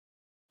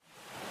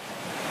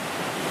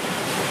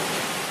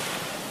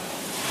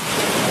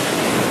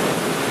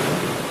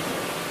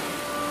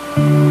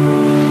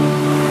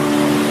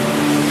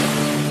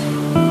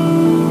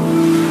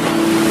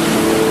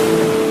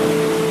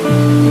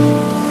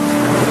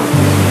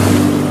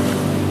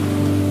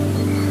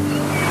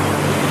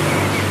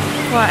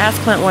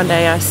asked Clint one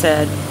day, I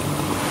said,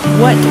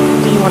 what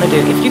do you want to do?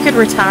 If you could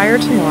retire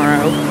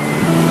tomorrow,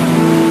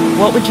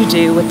 what would you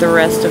do with the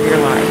rest of your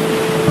life?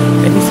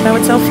 And he said, I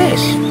would sell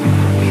fish.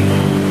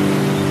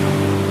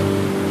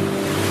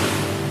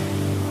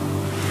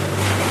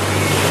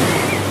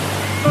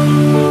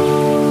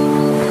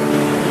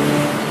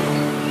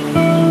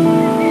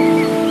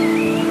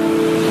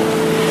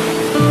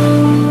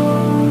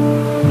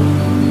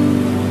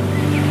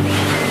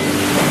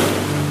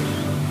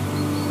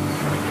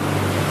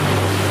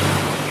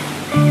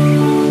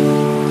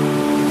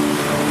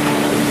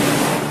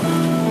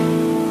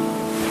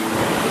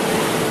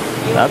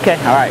 Okay,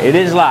 all right, it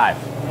is live.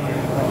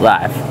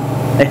 Live.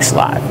 It's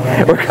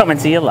live. We're coming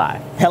to you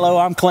live. Hello,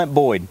 I'm Clint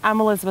Boyd. I'm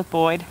Elizabeth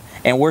Boyd.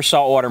 And we're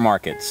Saltwater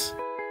Markets.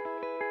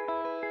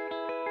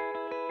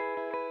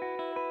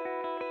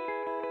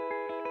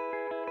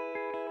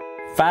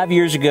 Five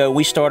years ago,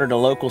 we started a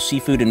local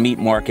seafood and meat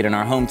market in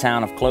our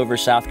hometown of Clover,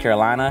 South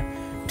Carolina,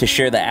 to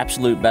share the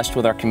absolute best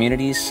with our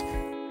communities.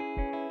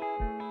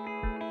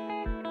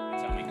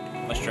 Tell me,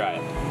 let's try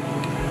it.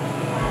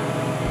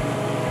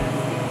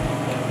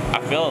 I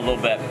feel a little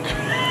bit.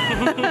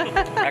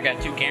 I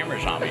got two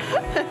cameras on me.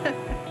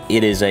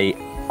 It is a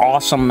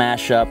awesome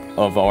mashup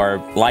of our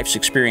life's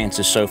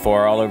experiences so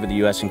far all over the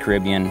U.S. and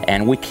Caribbean,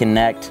 and we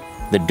connect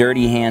the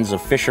dirty hands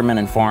of fishermen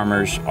and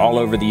farmers all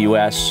over the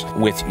U.S.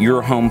 with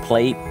your home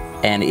plate,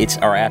 and it's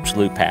our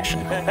absolute passion.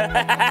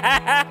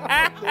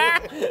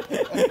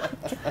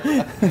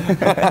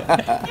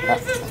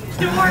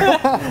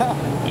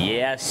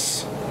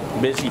 Yes,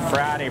 busy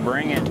Friday,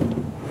 bring it.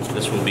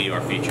 This will be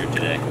our feature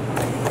today.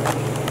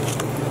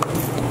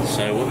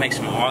 So what makes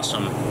them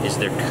awesome is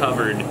they're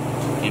covered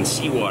in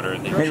seawater.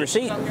 Hey,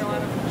 receipt.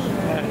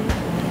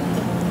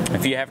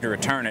 If you have to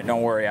return it,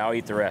 don't worry, I'll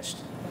eat the rest.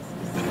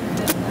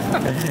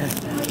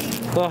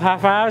 Little high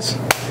fives?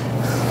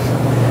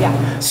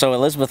 Yeah. So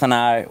Elizabeth and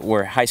I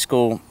were high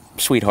school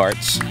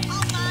sweethearts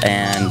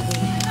and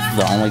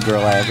the only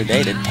girl I ever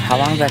dated. How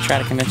long did I try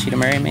to convince you to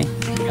marry me?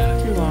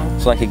 Too long.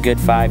 It's like a good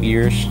 5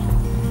 years.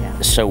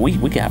 Yeah. So we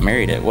got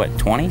married at what,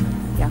 20?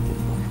 Yeah.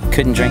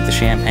 Couldn't drink the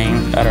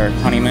champagne at our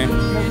honeymoon.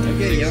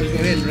 Okay, y'all go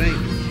ahead and drink.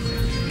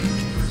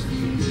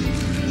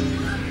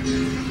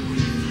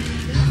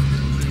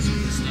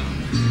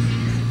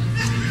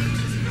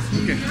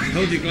 Okay,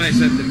 hold your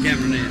glass up to the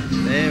camera now.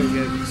 There we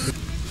go.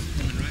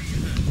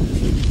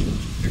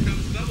 Here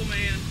comes Bubble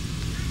Man.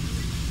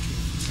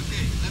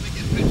 Okay, let me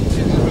get pictures.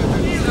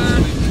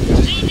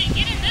 So you didn't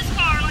get in this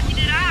car like you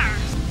did ours.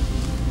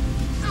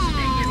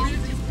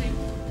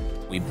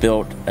 We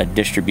built a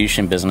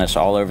distribution business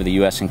all over the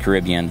U.S. and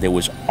Caribbean that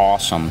was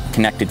awesome.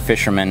 Connected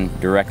fishermen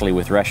directly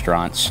with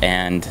restaurants,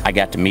 and I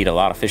got to meet a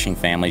lot of fishing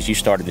families. You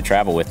started to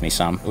travel with me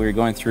some. We were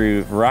going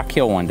through Rock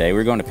Hill one day. We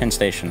were going to Penn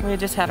Station. We had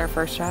just had our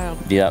first child.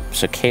 Yep,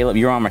 so Caleb,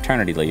 you were on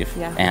maternity leave.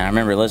 Yeah. And I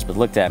remember Elizabeth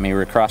looked at me, we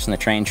were crossing the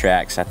train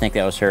tracks. I think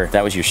that was her.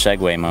 That was your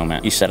segue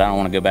moment. You said, I don't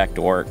want to go back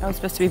to work. I was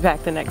supposed to be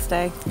back the next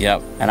day.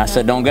 Yep, and I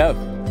said, don't go.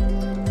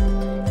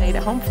 Stayed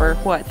at home for,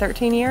 what,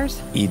 13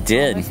 years? You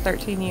did. Almost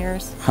 13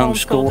 years.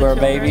 Homeschooled our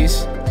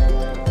babies.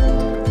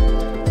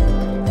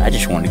 I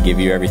just wanted to give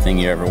you everything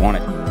you ever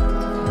wanted.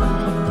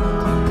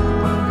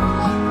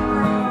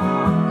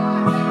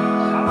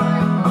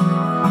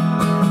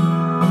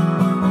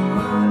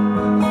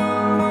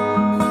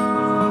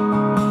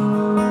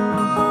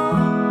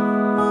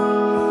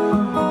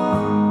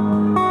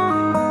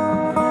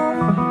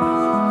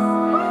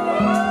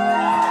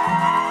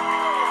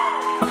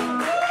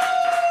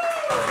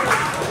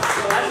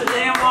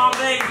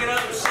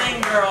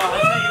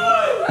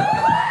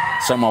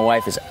 So my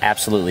wife is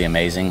absolutely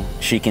amazing.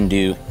 She can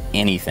do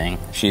anything.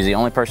 She's the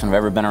only person I've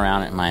ever been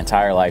around in my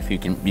entire life who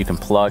you can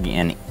plug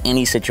in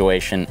any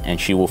situation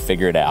and she will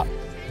figure it out.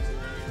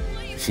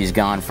 She's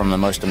gone from the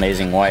most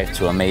amazing wife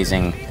to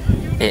amazing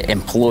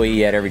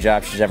employee at every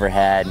job she's ever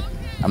had,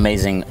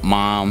 amazing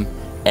mom,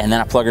 and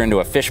then I plug her into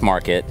a fish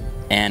market,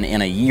 and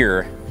in a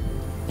year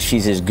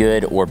she's as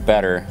good or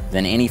better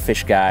than any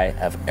fish guy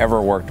I've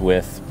ever worked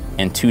with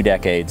in 2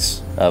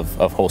 decades of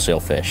wholesale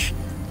fish.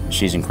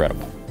 She's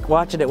incredible.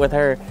 Watching it with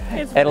her,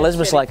 and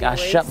Elizabeth's like, I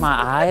shut my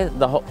eye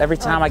every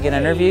time I get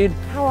interviewed.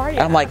 How are you?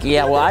 I'm like,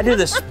 yeah, well, I do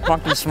this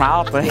funky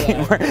smile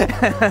thing.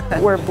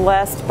 We're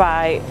blessed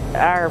by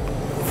our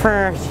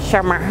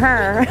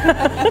fisherman.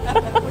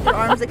 With your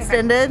arms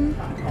extended. You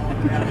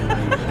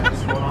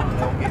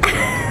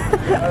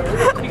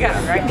got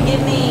it, right?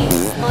 Give me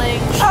like.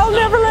 I'll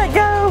never let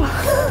go.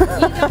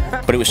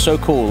 But it was so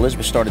cool.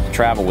 Elizabeth started to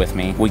travel with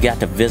me. We got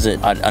to visit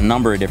a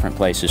number of different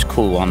places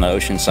cool on the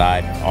ocean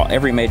side,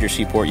 every major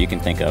seaport you can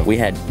think of. We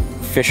had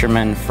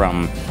fishermen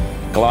from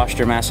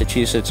Gloucester,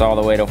 Massachusetts, all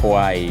the way to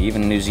Hawaii,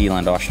 even New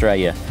Zealand,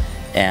 Australia.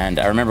 And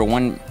I remember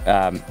one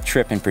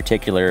trip in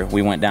particular,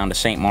 we went down to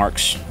St.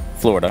 Mark's,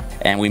 Florida,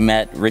 and we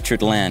met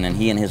Richard Lynn, and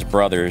he and his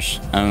brothers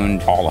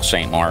owned all of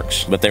St.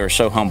 Mark's, but they were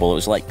so humble. It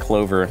was like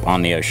Clover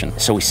on the ocean.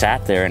 So we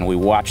sat there and we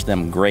watched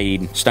them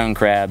grade stone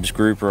crabs,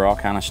 grouper, all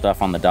kind of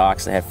stuff on the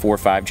docks. They had 4 or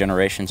 5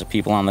 generations of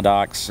people on the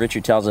docks.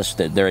 Richard tells us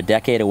that they're a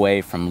decade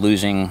away from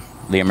losing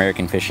the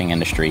American fishing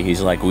industry.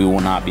 He's like, we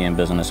will not be in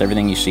business.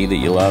 Everything you see that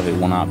you love, it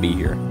will not be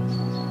here.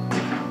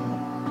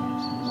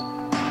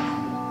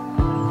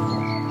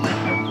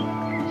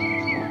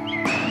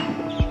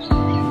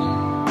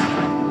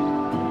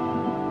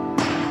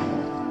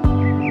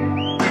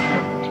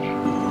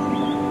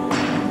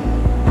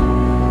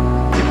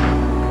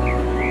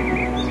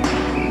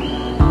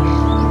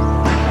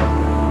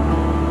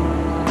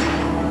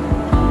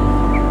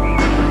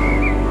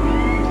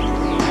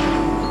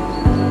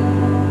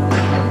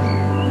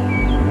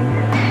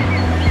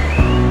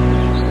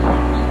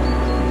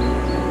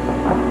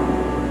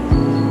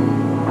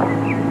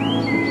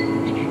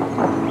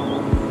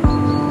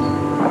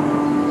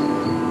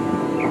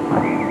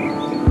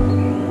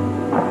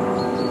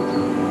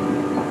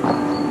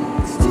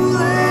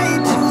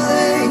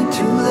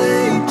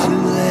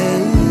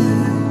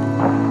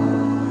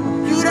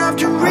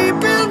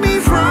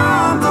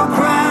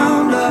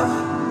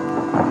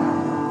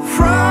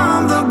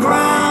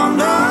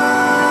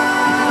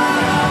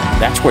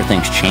 That's where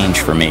things change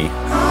for me.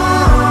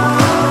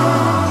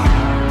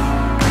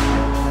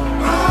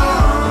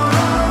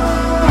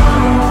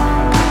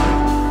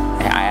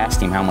 I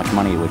asked him how much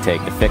money it would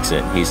take to fix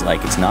it. He's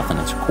like, it's nothing,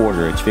 it's a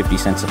quarter, it's 50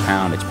 cents a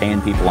pound, it's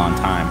paying people on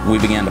time. We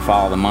began to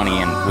follow the money,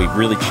 and we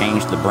really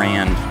changed the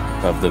brand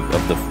of the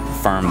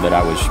firm that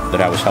I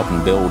was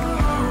helping build.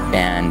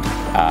 And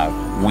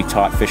we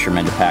taught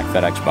fishermen to pack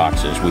FedEx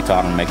boxes. We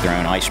taught them to make their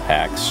own ice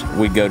packs.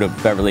 We'd go to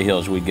Beverly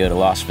Hills, we'd go to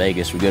Las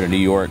Vegas, we'd go to New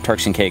York,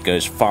 Turks and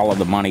Caicos, follow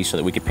the money so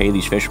that we could pay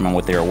these fishermen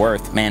what they were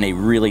worth. Man, it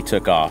really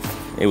took off.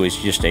 It was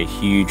just a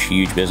huge,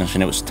 huge business,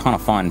 and it was a ton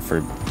of fun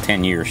for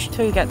 10 years.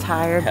 Till you got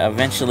tired.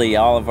 Eventually,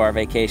 all of our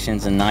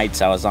vacations and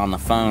nights, I was on the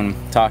phone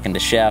talking to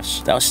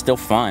chefs. That was still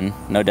fun,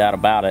 no doubt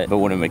about it. But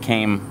when it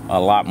became a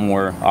lot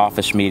more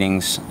office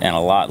meetings and a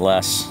lot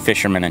less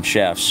fishermen and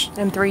chefs.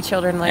 And 3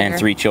 children later. And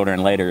 3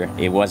 children later,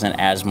 it wasn't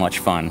as much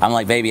fun. I'm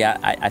like, baby,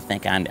 I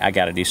think I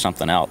gotta do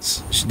something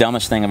else. It's the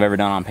dumbest thing I've ever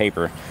done on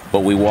paper,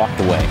 but we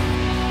walked away.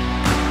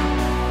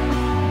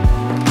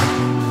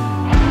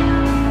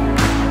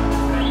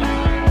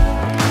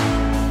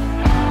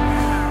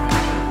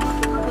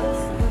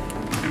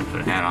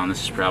 Put a hat on.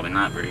 This is probably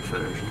not very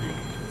photogenic.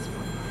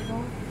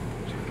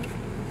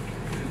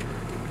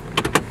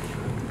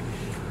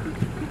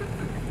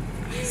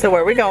 So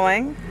where are we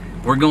going?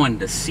 We're going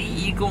to Sea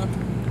Eagle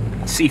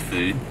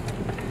Seafood.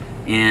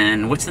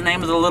 And what's the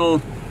name of the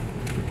little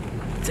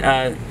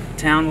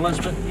town,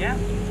 Elizabeth? Yeah,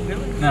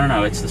 village.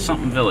 No, it's the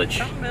something village.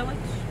 Something village.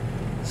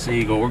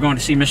 Sea Eagle. We're going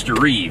to see Mr.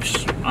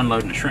 Reeves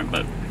unloading a shrimp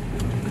boat.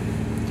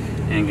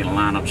 And gonna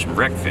line up some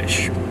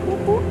wreckfish.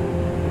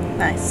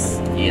 Nice.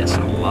 Yes,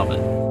 I love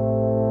it.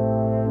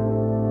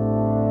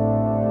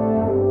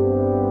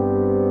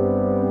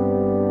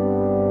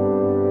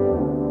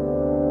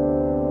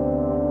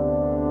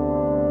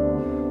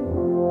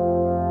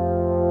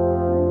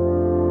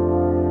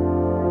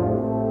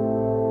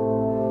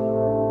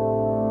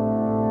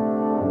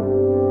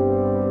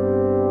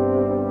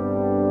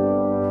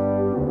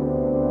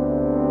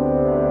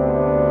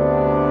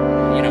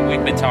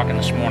 Talking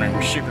this morning,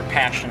 we're super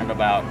passionate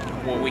about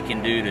what we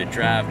can do to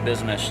drive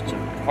business to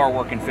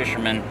hardworking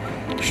fishermen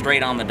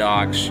straight on the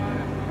docks.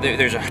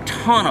 There's a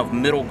ton of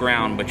middle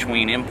ground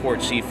between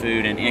import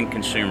seafood and end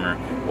consumer.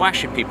 Why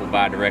should people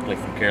buy directly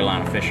from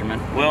Carolina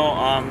fishermen? Well,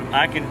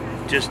 I can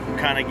just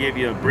kind of give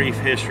you a brief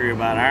history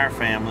about our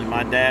family.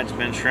 My dad's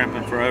been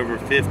shrimping for over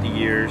 50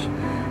 years,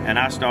 and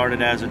I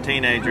started as a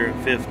teenager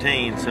at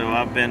 15, so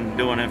I've been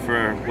doing it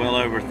for well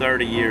over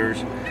 30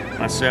 years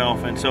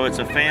myself. And so it's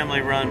a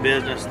family-run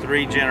business,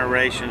 3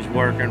 generations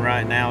working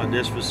right now at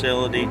this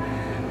facility.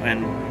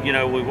 And you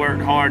know, we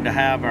worked hard to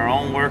have our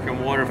own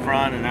working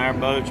waterfront and our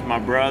boats. My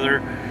brother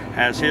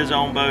has his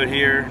own boat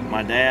here.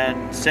 My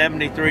dad,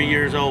 73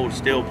 years old,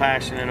 still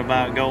passionate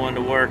about going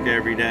to work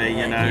every day,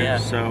 you know. Yeah.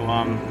 So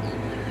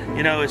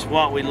you know, it's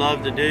what we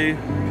love to do.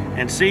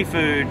 And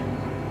seafood,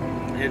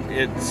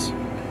 it's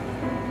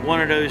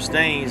one of those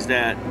things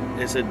that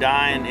it's a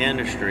dying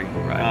industry.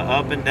 Right.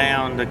 Up and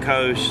down the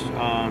coast,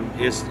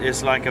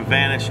 it's like a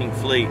vanishing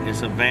fleet.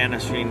 It's a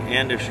vanishing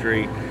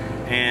industry,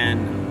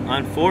 and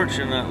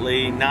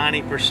unfortunately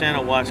 90%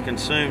 of what's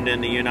consumed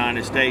in the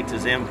United States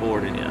is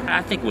imported.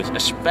 I think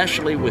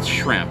especially with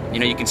shrimp, you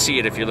know, you can see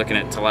it if you're looking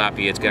at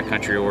tilapia, it's got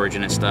country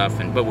origin and stuff,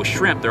 but with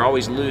shrimp, they're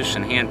always loose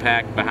and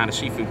hand-packed behind a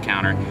seafood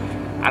counter.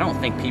 I don't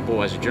think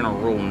people, as a general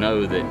rule,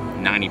 know that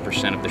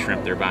 90% of the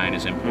shrimp they're buying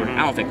is imported.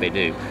 I don't think they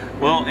do.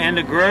 Well, in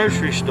the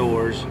grocery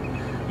stores,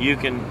 you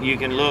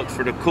can look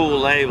for the cool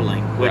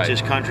labeling, which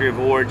is country of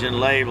origin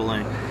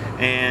labeling,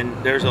 and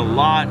there's a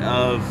lot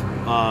of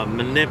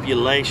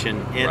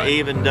manipulation in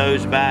even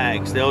those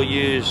bags. They'll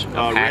use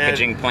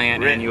packaging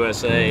plant in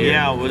USA.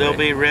 Yeah, well, there'll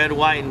be red,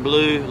 white, and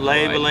blue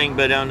labeling,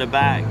 but on the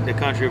back, the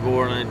country of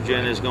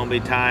origin is going to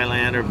be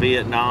Thailand or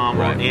Vietnam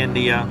or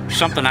India.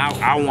 Something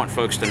I want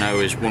folks to know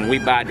is when we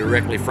buy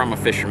directly from a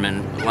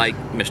fisherman like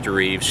Mr.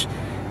 Reeves,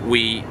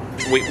 we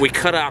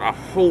cut out a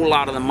whole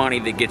lot of the money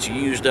that gets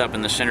used up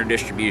in the center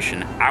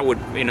distribution. I would,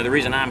 you know, the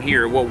reason I'm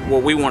here,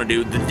 what we want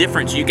to do, the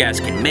difference you guys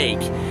can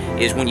make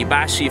is when you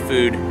buy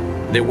seafood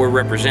that we're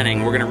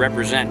representing, we're going to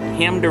represent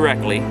him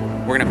directly,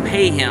 we're going to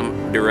pay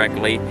him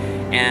directly,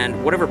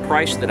 and whatever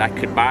price that I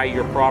could buy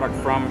your product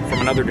from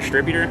another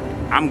distributor,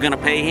 I'm going to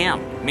pay him.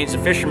 It means the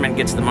fisherman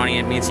gets the money,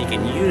 it means he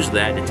can use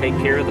that to take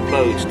care of the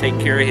boats, take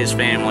care of his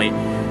family,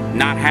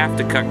 not have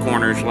to cut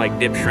corners like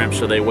dip shrimp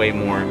so they weigh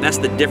more. That's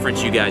the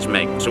difference you guys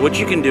make. So what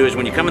you can do is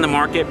when you come in the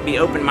market, be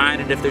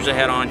open-minded if there's a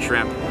head-on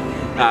shrimp.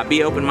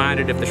 Be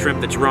open-minded if the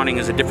shrimp that's running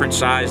is a different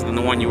size than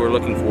the one you were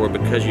looking for,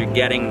 because you're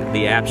getting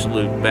the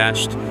absolute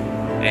best,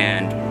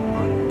 and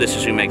this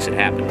is who makes it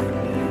happen.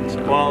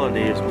 So.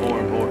 Quality is more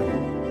important.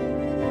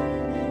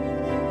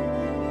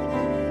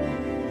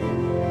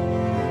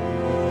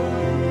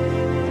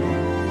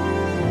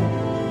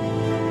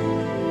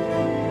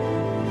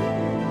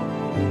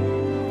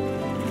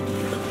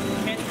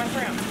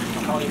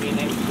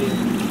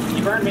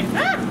 You burned me.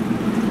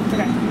 Ah!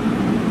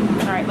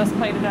 Okay. All right, let's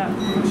plate it up.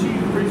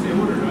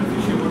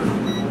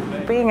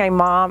 Being a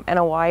mom and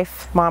a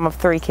wife, mom of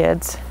 3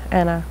 kids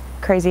and a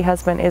crazy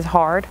husband, is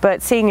hard.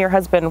 But seeing your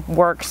husband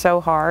work so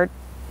hard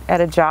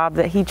at a job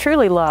that he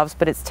truly loves,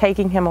 but it's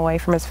taking him away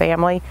from his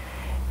family,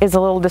 is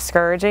a little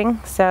discouraging.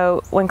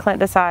 So when Clint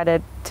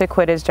decided to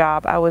quit his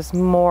job, I was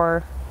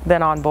more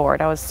than on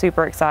board. I was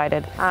super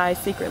excited. I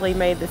secretly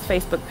made this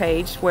Facebook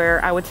page where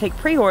I would take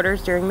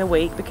pre-orders during the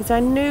week because I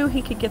knew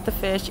he could get the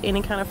fish,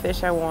 any kind of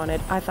fish I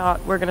wanted. I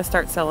thought, we're gonna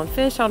start selling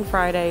fish on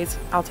Fridays.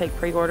 I'll take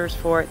pre-orders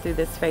for it through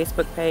this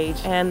Facebook page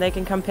and they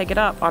can come pick it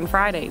up on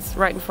Fridays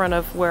right in front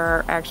of where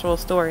our actual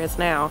store is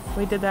now.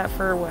 We did that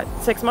for what,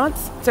 6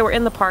 months? So we're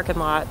in the parking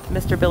lot.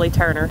 Mr. Billy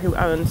Turner, who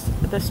owns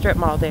the strip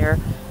mall there,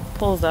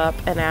 pulls up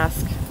and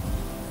asks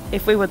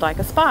if we would like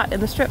a spot in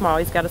the strip mall.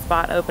 He's got a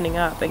spot opening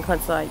up and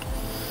Clint's like,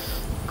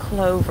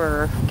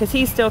 Clover, because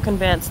he's still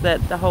convinced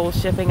that the whole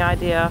shipping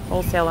idea,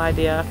 wholesale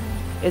idea,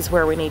 is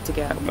where we need to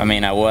go. I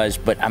mean, I was,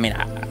 but I mean,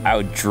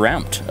 I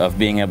dreamt of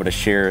being able to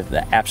share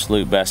the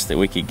absolute best that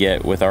we could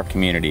get with our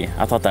community.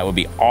 I thought that would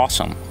be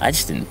awesome. I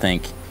just didn't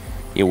think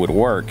it would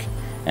work.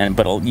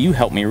 But you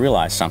helped me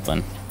realize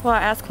something. Well,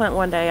 I asked Clint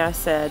one day, I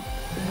said,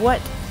 what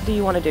do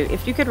you want to do?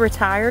 If you could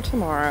retire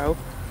tomorrow,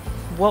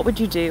 what would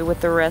you do with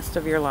the rest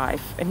of your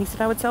life? And he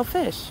said, I would sell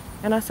fish.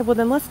 And I said, well,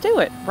 then let's do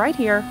it right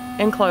here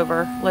in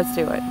Clover. Let's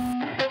do it.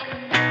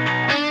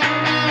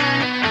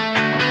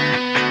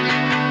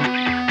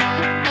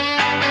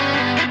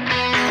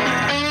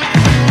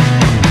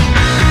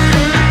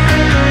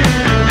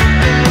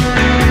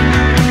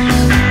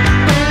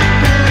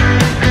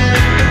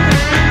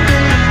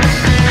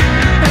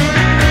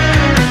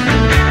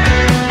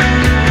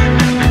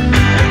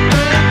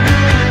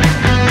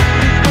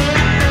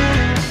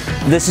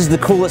 This is the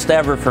coolest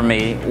ever for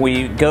me.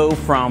 We go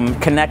from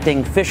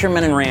connecting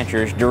fishermen and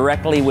ranchers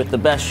directly with the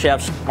best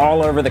chefs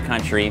all over the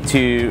country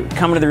to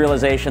come to the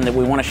realization that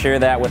we want to share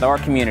that with our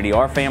community,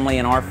 our family,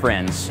 and our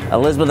friends.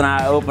 Elizabeth and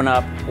I open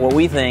up what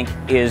we think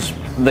is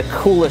the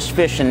coolest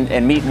fish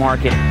and meat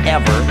market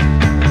ever.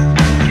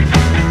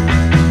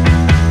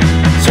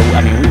 So,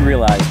 I mean, we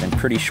realized in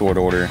pretty short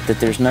order that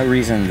there's no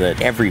reason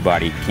that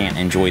everybody can't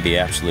enjoy the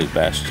absolute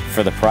best.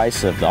 For the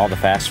price of all the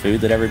fast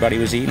food that everybody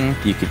was eating,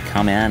 you could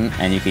come in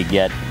and you could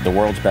get the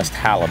world's best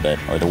halibut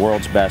or the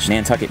world's best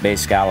Nantucket Bay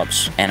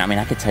scallops. And I mean,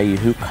 I could tell you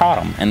who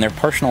caught them, and they're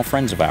personal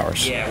friends of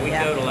ours. Yeah, we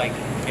go to, like,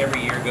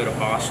 every year go to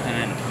Boston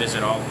and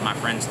visit all my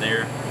friends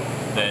there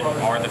that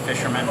are the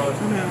fishermen.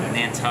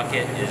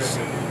 Nantucket is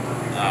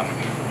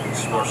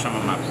where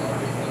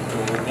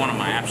one of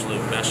my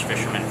absolute best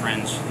fisherman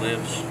friends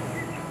lives.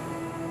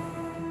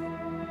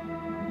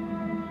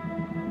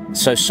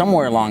 So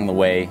somewhere along the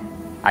way,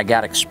 I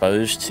got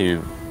exposed to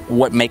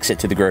what makes it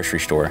to the grocery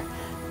store.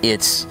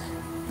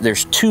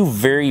 There's 2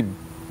 very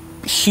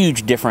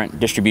huge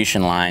different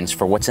distribution lines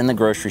for what's in the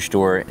grocery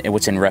store and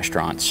what's in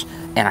restaurants.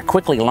 And I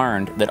quickly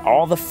learned that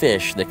all the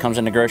fish that comes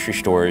into grocery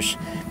stores,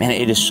 man,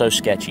 it is so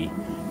sketchy.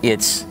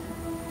 It's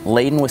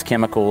laden with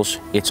chemicals,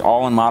 it's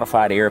all in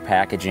modified air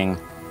packaging,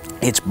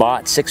 it's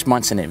bought 6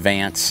 months in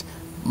advance.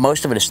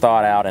 Most of it is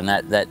thawed out, and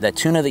that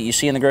tuna that you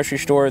see in the grocery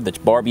store that's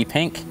Barbie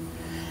pink,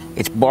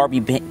 it's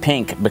Barbie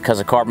pink because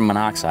of carbon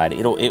monoxide.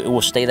 It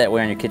will stay that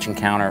way on your kitchen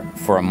counter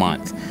for a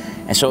month.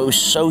 And so it was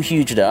so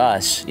huge to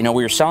us. You know,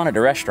 we were selling it to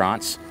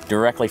restaurants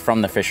directly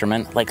from the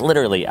fishermen. Like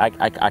literally,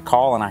 I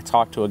call and I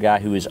talk to a guy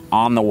who is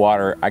on the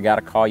water. I got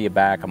to call you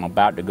back. I'm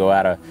about to go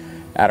out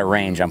of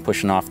range. I'm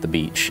pushing off the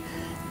beach.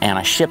 And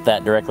I shipped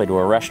that directly to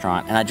a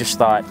restaurant. And I just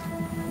thought,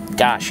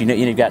 gosh,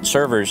 you've got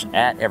servers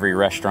at every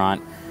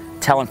restaurant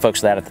telling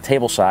folks that at the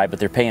table side, but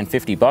they're paying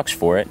 $50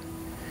 for it.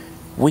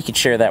 We could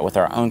share that with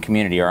our own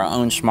community, our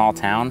own small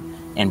town,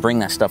 and bring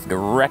that stuff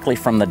directly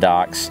from the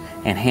docks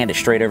and hand it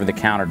straight over the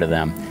counter to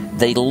them.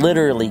 They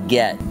literally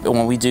get,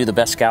 when we do the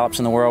best scallops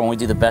in the world, when we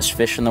do the best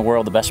fish in the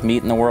world, the best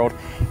meat in the world,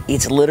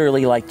 it's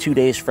literally like 2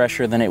 days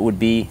fresher than it would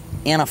be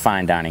in a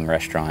fine dining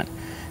restaurant.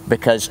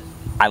 Because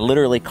I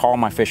literally call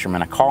my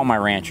fisherman, I call my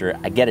rancher,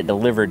 I get it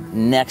delivered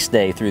next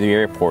day through the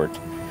airport.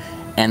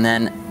 And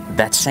then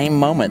that same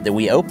moment that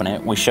we open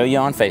it, we show you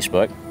on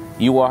Facebook,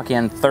 you walk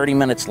in 30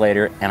 minutes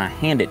later and I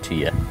hand it to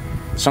you.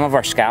 Some of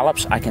our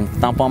scallops, I can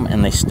thump them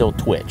and they still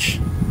twitch.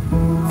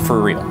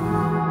 For real.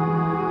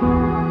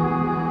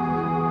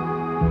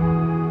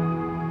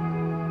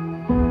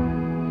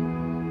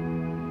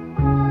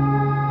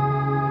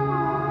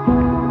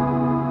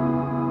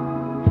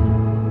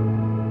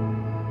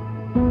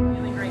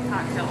 Really great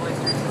cocktail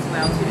oysters as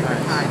well, 2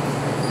 different types.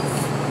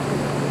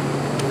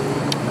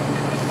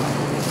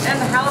 And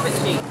the halibut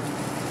cheek.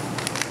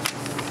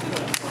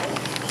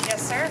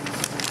 Yes, sir.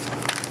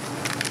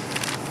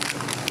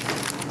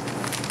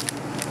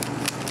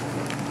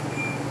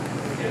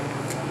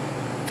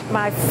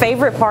 My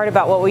favorite part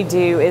about what we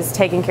do is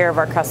taking care of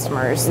our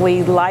customers.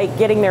 We like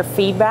getting their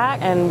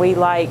feedback and we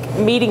like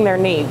meeting their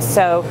needs.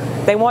 So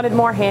they wanted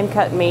more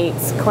hand-cut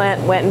meats.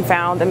 Clint went and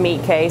found a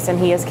meat case and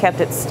he has kept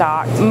it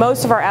stocked.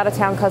 Most of our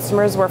out-of-town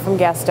customers were from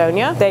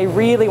Gastonia. They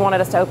really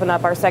wanted us to open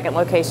up our second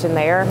location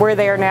there. We're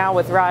there now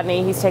with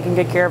Rodney. He's taking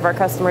good care of our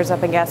customers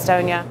up in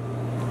Gastonia.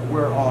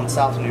 We're on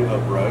South New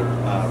Hope Road,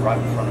 right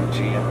in front of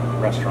GM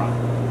Restaurant.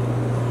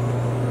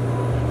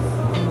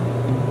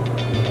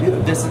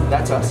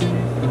 That's us.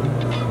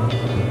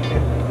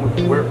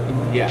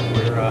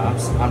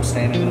 I'm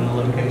standing in the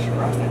location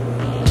right now.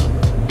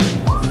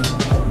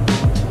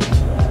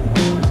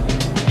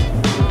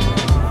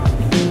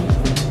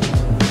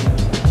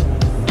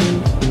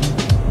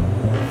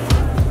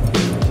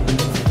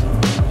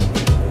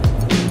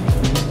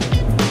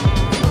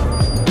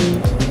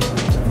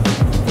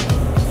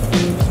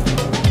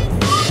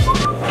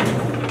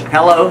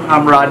 Hello,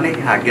 I'm Rodney.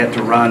 I get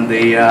to run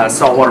the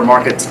Saltwater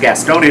Market's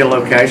Gastonia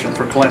location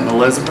for Clint and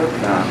Elizabeth.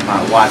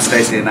 My wife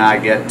Stacy and I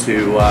get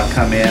to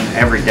come in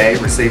every day,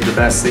 receive the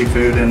best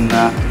seafood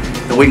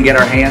that we can get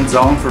our hands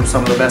on from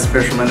some of the best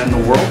fishermen in the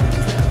world.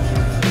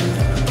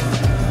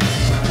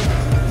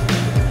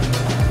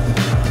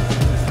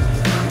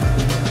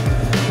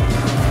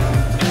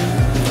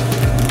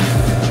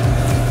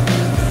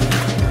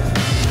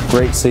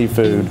 Great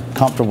seafood,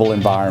 comfortable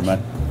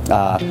environment.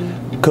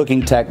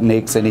 Cooking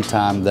techniques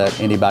anytime that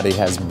anybody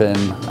has been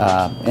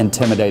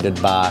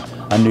intimidated by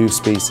a new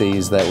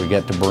species that we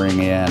get to bring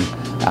in.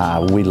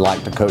 We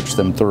like to coach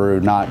them through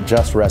not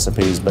just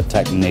recipes but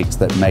techniques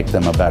that make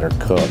them a better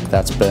cook.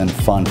 That's been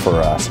fun for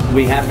us.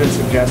 We have been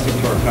suggesting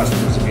to our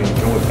customers, if you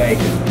enjoy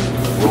bacon,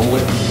 roll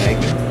it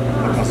in bacon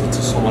because it's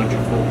a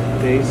cylindrical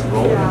piece.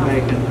 Roll it in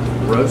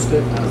bacon, roast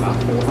it at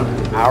about 400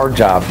 degrees. Our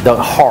job, the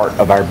heart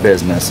of our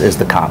business is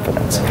the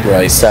confidence.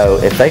 Right. So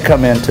if they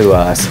come into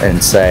us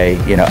and say,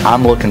 you know,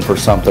 I'm looking for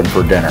something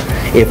for dinner,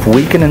 if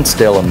we can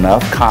instill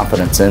enough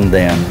confidence in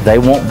them, they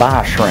won't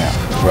buy shrimp.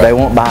 Right. They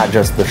won't buy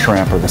just the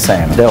shrimp or the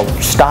salmon. They'll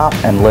stop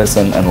and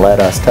listen and let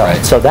us tell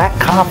them. So that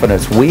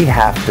confidence we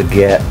have to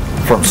get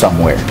from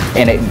somewhere,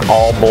 and it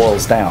all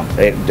boils down.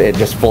 It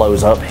just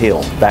flows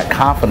uphill. That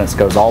confidence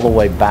goes all the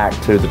way back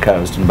to the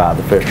coast and by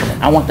the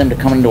fishermen. I want them to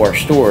come into our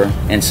store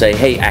and say,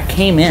 hey, I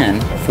came in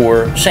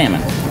for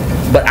salmon,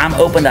 but I'm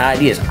open to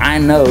ideas. I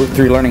know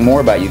through learning more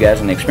about you guys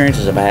and the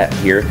experiences I've had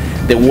here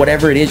that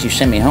whatever it is you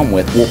send me home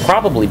with will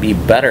probably be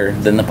better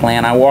than the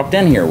plan I walked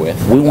in here with.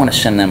 We want to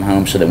send them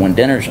home so that when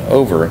dinner's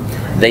over,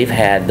 they've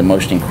had the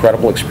most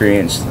incredible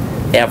experience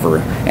ever,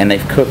 and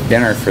they've cooked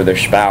dinner for their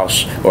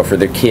spouse or for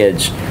their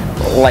kids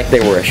like they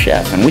were a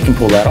chef, and we can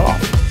pull that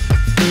off.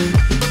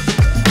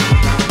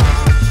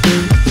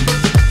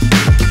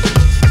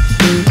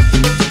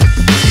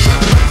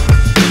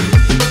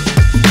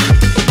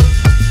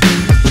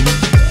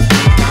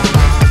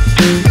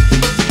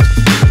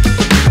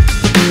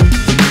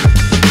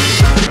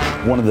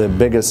 One of the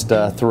biggest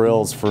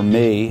thrills for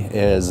me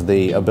is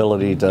the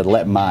ability to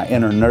let my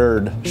inner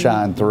nerd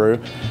shine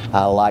through.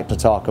 I like to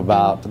talk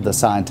about the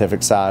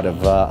scientific side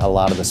of a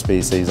lot of the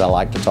species. I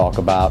like to talk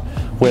about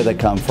where they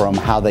come from,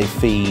 how they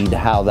feed,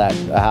 how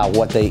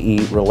what they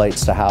eat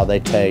relates to how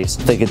they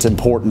taste. I think it's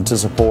important to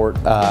support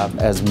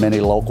as many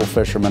local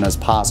fishermen as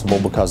possible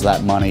because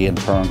that money in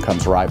turn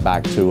comes right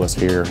back to us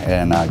here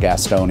in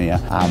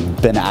Gastonia.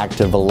 I've been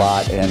active a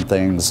lot in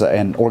things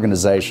and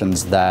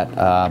organizations that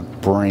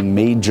bring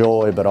me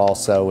joy but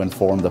also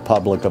inform the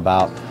public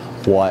about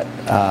what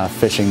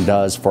fishing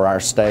does for our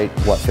state,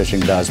 what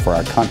fishing does for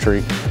our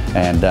country,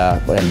 and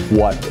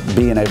what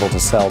being able to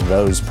sell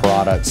those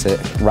products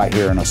right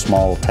here in a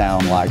small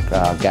town like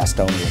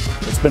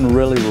Gastonia. It's been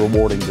really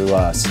rewarding to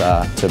us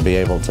to be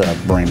able to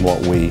bring what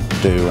we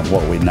do and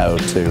what we know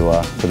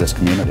to this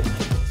community.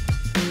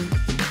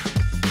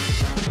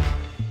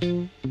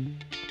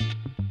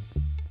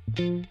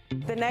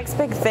 The next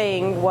big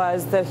thing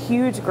was the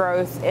huge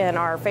growth in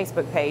our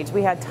Facebook page.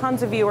 We had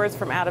tons of viewers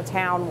from out of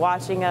town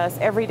watching us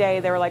every day.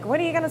 They were like, when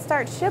are you going to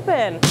start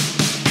shipping?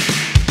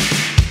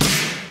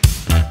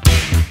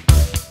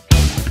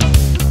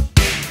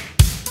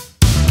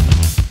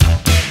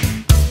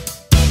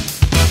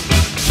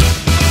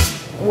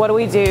 What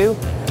do?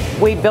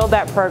 We build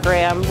that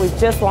program. We've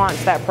just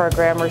launched that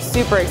program. We're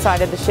super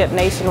excited to ship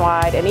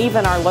nationwide, and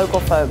even our local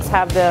folks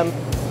have them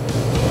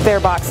their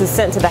boxes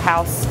sent to the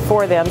house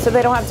for them, so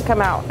they don't have to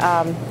come out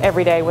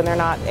every day when they're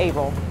not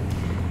able.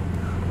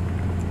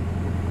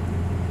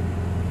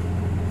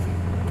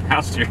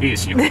 How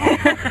serious you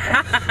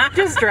are?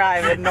 Just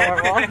driving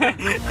normal.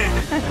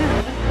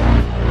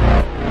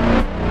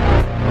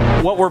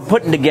 What we're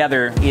putting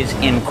together is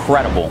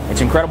incredible.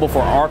 It's incredible for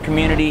our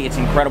community, it's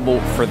incredible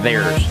for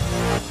theirs.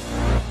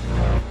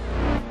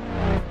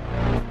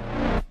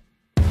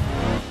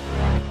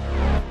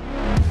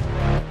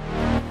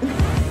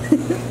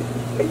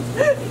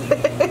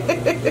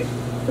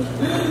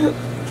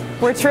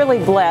 We're truly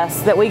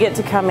blessed that we get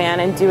to come in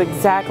and do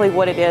exactly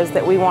what it is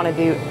that we want to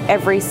do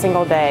every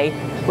single day.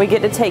 We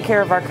get to take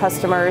care of our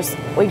customers.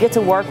 We get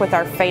to work with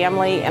our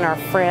family and our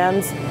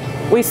friends.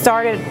 We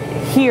started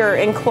here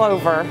in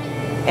Clover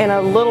in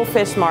a little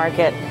fish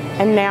market,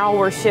 and now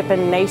we're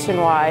shipping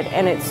nationwide,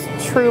 and it's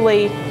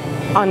truly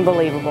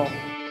unbelievable.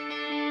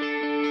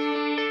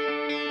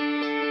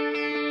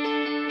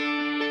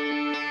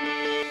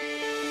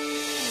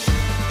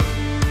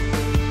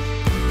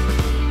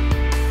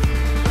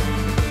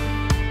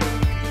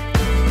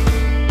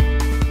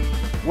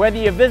 Whether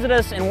you visit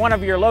us in one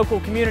of your local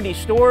community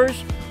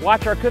stores,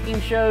 watch our cooking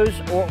shows,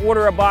 or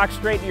order a box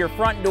straight to your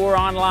front door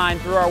online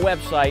through our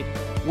website,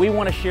 we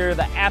want to share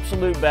the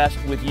absolute best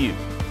with you.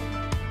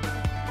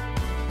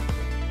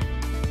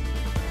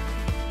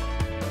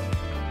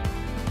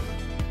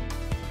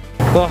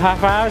 Little high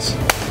fives?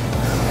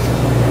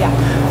 Yeah.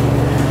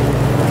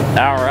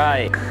 All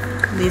right.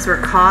 These were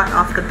caught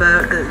off the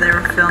boat that they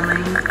were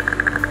filming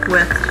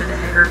with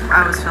today, or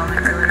I was filming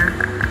earlier.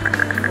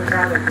 We're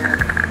rather good.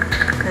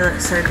 They look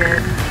so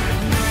good.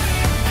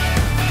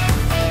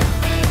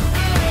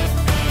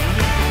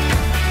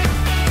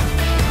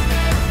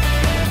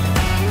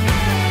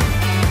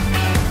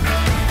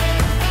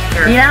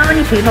 You know how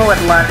many people would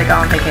love to go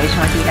on vacation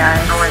with you guys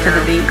to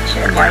the beach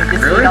and like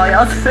just eat all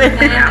y'all's food?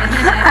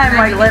 I'm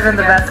like living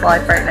the best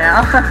life right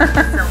now.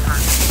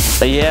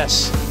 Say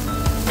yes.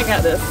 I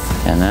got this.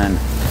 And then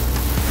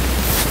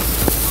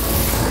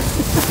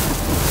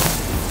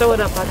Throw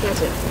it up, I'll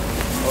catch it.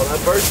 Oh,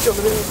 that bird's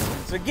coming in.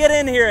 so get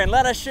in here and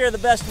let us share the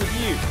best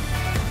with you.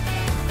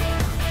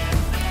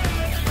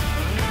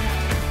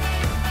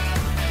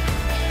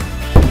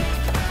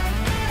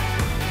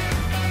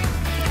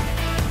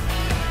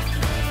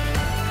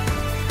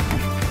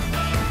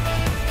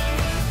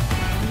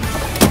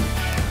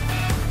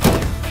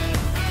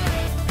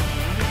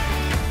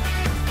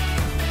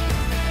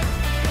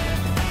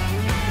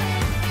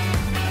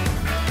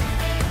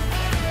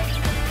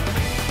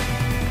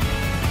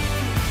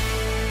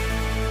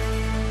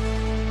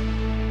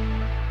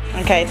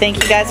 Okay,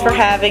 thank you guys for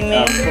having me,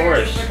 Of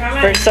course.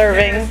 for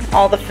serving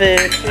all the food.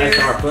 It's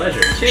our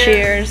pleasure.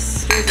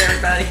 Cheers. Cheers,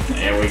 everybody.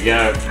 There we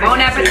go. Bon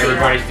appetit.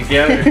 Everybody's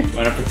together.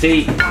 Bon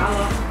appetit.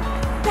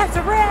 That's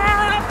a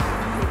wrap.